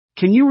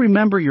Can you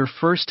remember your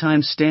first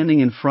time standing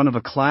in front of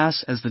a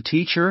class as the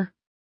teacher?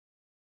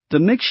 The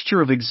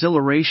mixture of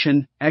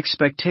exhilaration,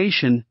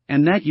 expectation,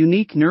 and that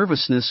unique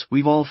nervousness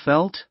we've all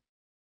felt?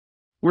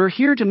 We're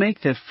here to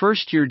make that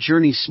first-year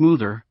journey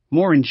smoother,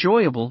 more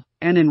enjoyable,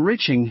 and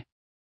enriching.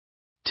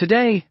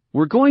 Today,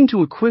 we're going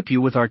to equip you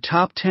with our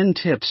top 10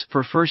 tips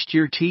for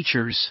first-year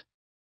teachers.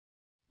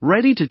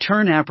 Ready to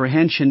turn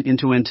apprehension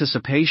into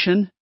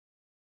anticipation?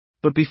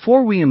 But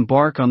before we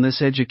embark on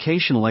this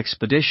educational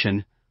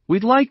expedition,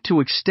 we'd like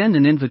to extend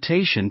an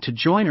invitation to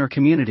join our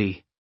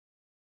community.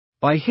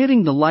 By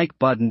hitting the like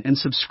button and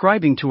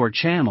subscribing to our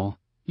channel,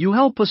 you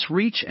help us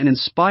reach and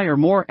inspire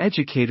more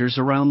educators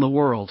around the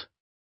world.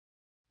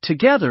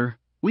 Together,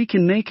 we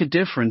can make a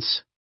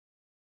difference.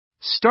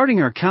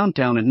 Starting our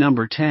countdown at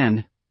number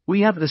 10,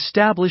 we have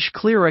established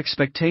clear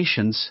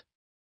expectations.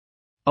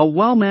 A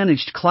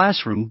well-managed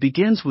classroom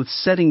begins with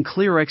setting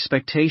clear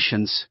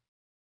expectations.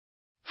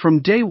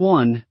 From day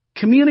one,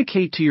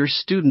 communicate to your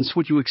students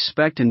what you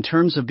expect in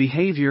terms of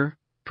behavior,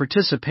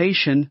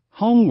 participation,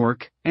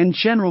 homework, and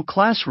general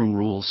classroom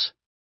rules.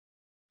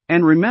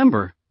 And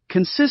remember,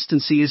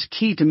 consistency is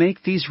key to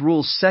make these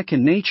rules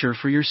second nature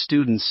for your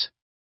students.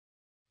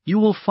 You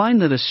will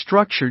find that a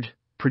structured,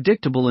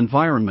 predictable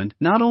environment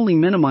not only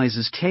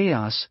minimizes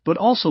chaos but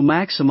also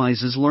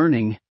maximizes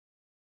learning.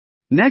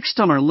 Next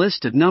on our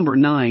list at number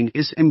 9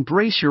 is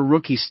embrace your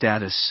rookie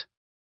status.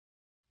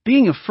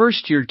 Being a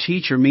first-year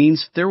teacher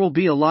means there will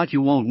be a lot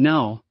you won't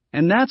know,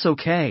 and that's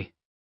okay.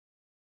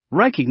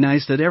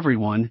 Recognize that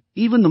everyone,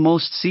 even the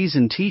most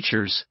seasoned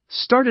teachers,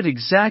 started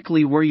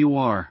exactly where you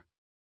are.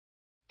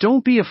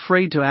 Don't be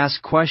afraid to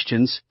ask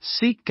questions,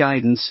 seek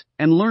guidance,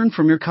 and learn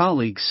from your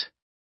colleagues.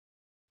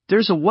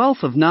 There's a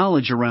wealth of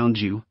knowledge around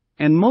you,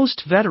 and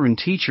most veteran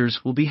teachers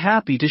will be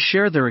happy to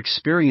share their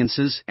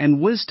experiences and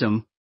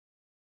wisdom.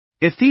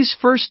 If these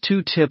first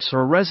 2 tips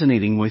are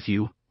resonating with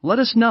you, let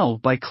us know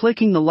by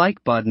clicking the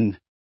like button.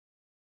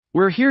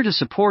 We're here to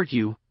support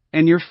you,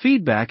 and your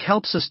feedback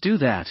helps us do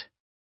that.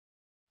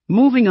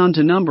 Moving on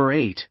to number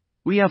 8,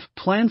 we have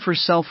plan for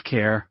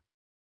self-care.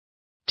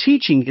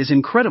 Teaching is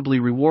incredibly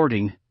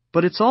rewarding,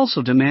 but it's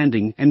also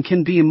demanding and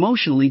can be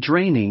emotionally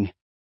draining.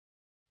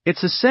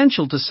 It's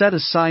essential to set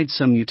aside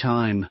some you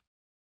time.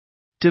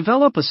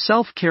 Develop a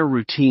self-care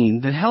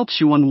routine that helps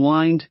you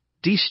unwind,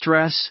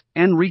 de-stress,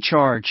 and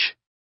recharge.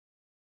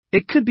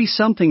 It could be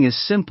something as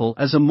simple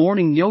as a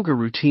morning yoga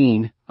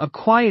routine, a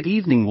quiet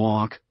evening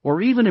walk,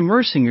 or even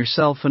immersing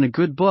yourself in a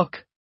good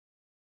book.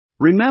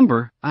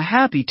 Remember, a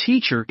happy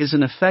teacher is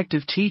an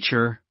effective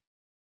teacher.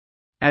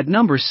 At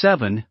number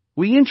 7,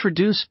 we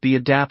introduce Be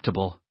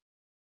Adaptable.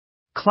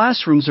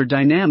 Classrooms are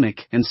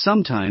dynamic, and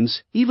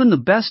sometimes, even the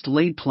best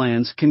laid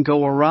plans can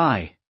go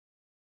awry.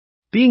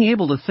 Being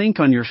able to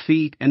think on your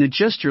feet and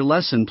adjust your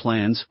lesson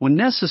plans when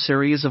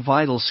necessary is a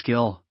vital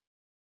skill.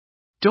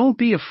 Don't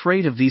be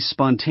afraid of these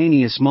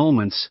spontaneous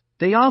moments,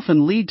 they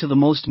often lead to the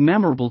most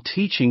memorable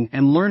teaching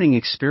and learning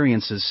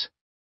experiences.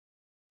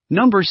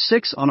 Number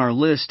 6 on our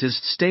list is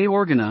stay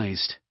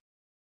organized.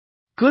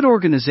 Good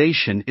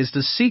organization is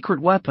the secret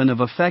weapon of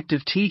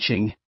effective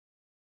teaching.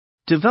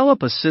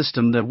 Develop a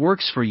system that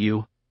works for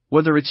you,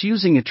 whether it's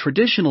using a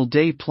traditional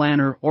day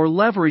planner or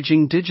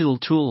leveraging digital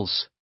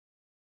tools.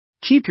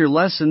 Keep your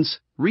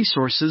lessons,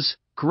 resources,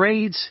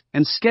 grades,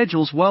 and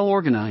schedules well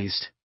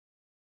organized.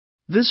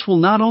 This will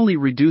not only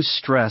reduce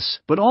stress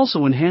but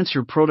also enhance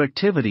your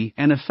productivity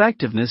and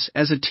effectiveness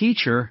as a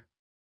teacher.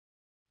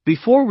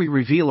 Before we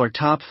reveal our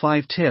top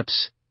 5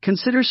 tips,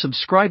 consider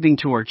subscribing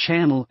to our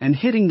channel and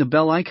hitting the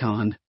bell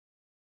icon.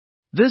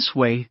 This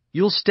way,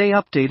 you'll stay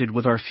updated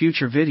with our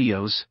future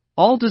videos,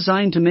 all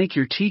designed to make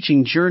your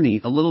teaching journey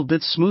a little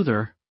bit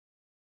smoother.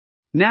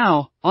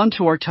 Now, on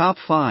to our top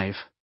 5.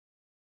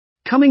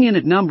 Coming in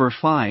at number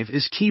 5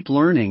 is keep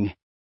learning.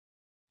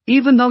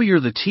 Even though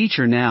you're the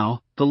teacher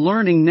now, the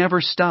learning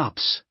never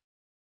stops.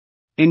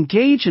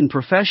 Engage in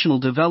professional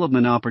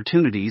development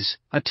opportunities,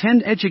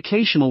 attend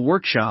educational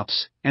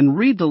workshops, and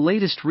read the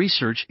latest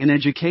research in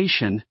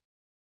education.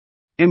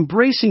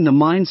 Embracing the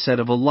mindset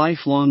of a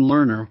lifelong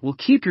learner will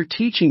keep your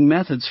teaching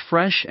methods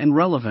fresh and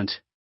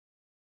relevant.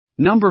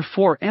 Number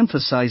 4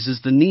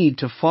 emphasizes the need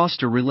to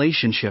foster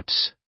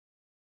relationships.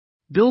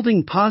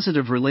 Building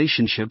positive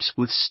relationships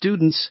with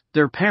students,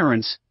 their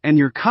parents, and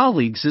your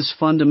colleagues is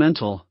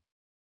fundamental.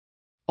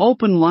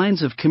 Open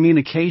lines of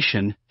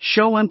communication,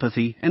 show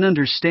empathy and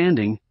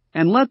understanding,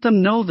 and let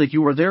them know that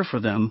you are there for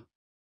them.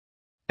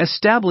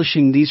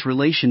 Establishing these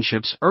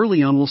relationships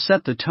early on will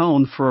set the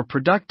tone for a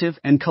productive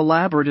and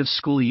collaborative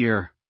school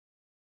year.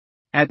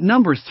 At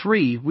number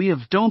 3 we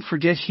have don't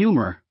forget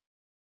humor.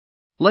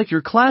 Let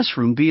your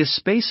classroom be a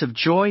space of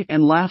joy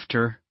and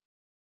laughter.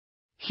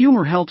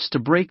 Humor helps to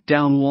break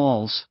down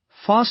walls,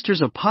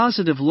 fosters a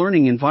positive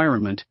learning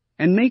environment,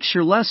 and makes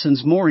your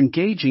lessons more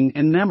engaging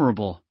and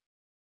memorable.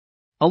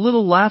 A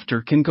little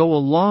laughter can go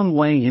a long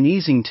way in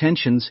easing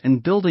tensions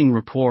and building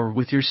rapport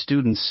with your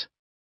students.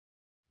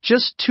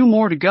 Just 2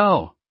 more to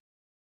go.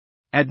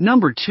 At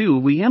number 2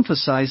 we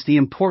emphasize the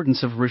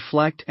importance of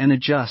reflect and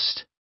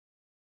adjust.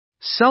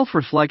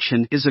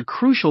 self-reflection is a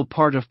crucial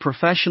part of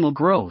professional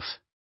growth.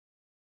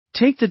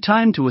 Take the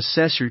time to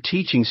assess your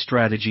teaching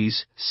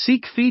strategies,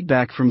 seek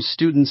feedback from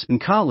students and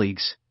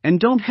colleagues, and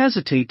don't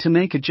hesitate to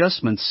make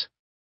adjustments.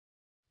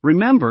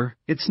 Remember,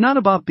 it's not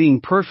about being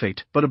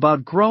perfect but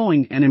about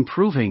growing and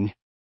improving.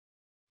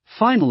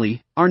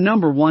 Finally, our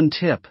number one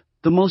tip,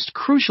 the most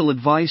crucial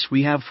advice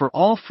we have for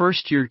all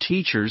first-year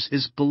teachers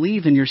is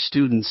believe in your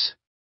students.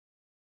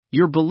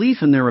 Your belief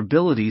in their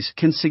abilities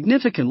can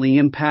significantly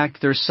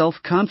impact their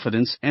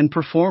self-confidence and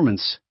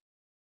performance.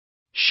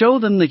 Show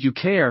them that you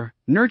care,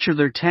 nurture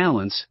their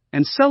talents,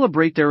 and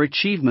celebrate their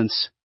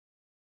achievements.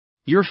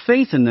 Your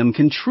faith in them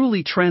can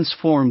truly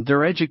transform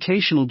their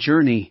educational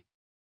journey.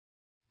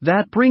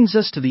 That brings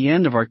us to the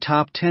end of our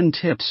top 10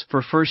 tips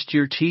for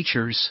first-year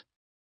teachers.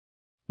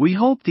 We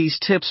hope these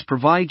tips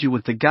provide you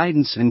with the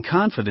guidance and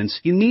confidence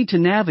you need to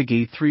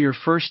navigate through your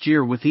first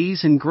year with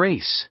ease and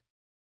grace.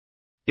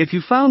 If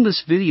you found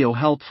this video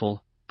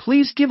helpful,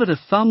 please give it a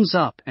thumbs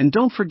up and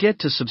don't forget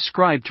to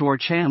subscribe to our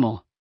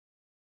channel.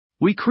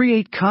 We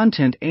create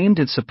content aimed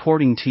at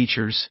supporting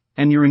teachers,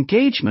 and your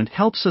engagement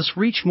helps us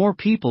reach more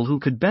people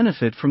who could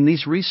benefit from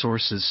these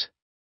resources.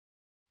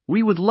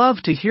 We would love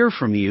to hear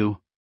from you.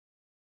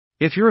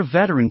 If you're a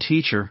veteran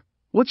teacher,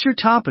 what's your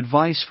top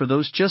advice for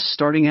those just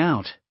starting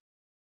out?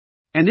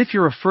 And if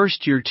you're a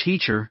first-year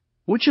teacher,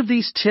 which of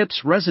these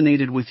tips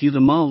resonated with you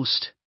the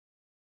most?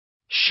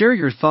 Share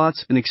your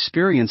thoughts and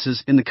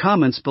experiences in the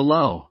comments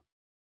below.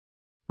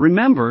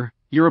 Remember,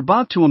 you're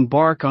about to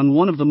embark on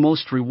one of the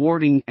most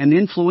rewarding and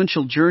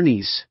influential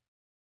journeys.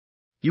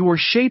 You are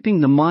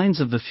shaping the minds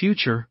of the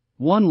future,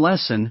 one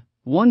lesson,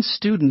 one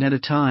student at a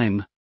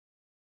time.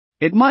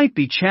 It might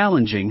be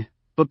challenging,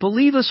 but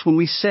believe us when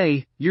we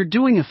say, you're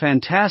doing a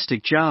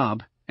fantastic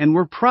job, and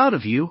we're proud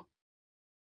of you.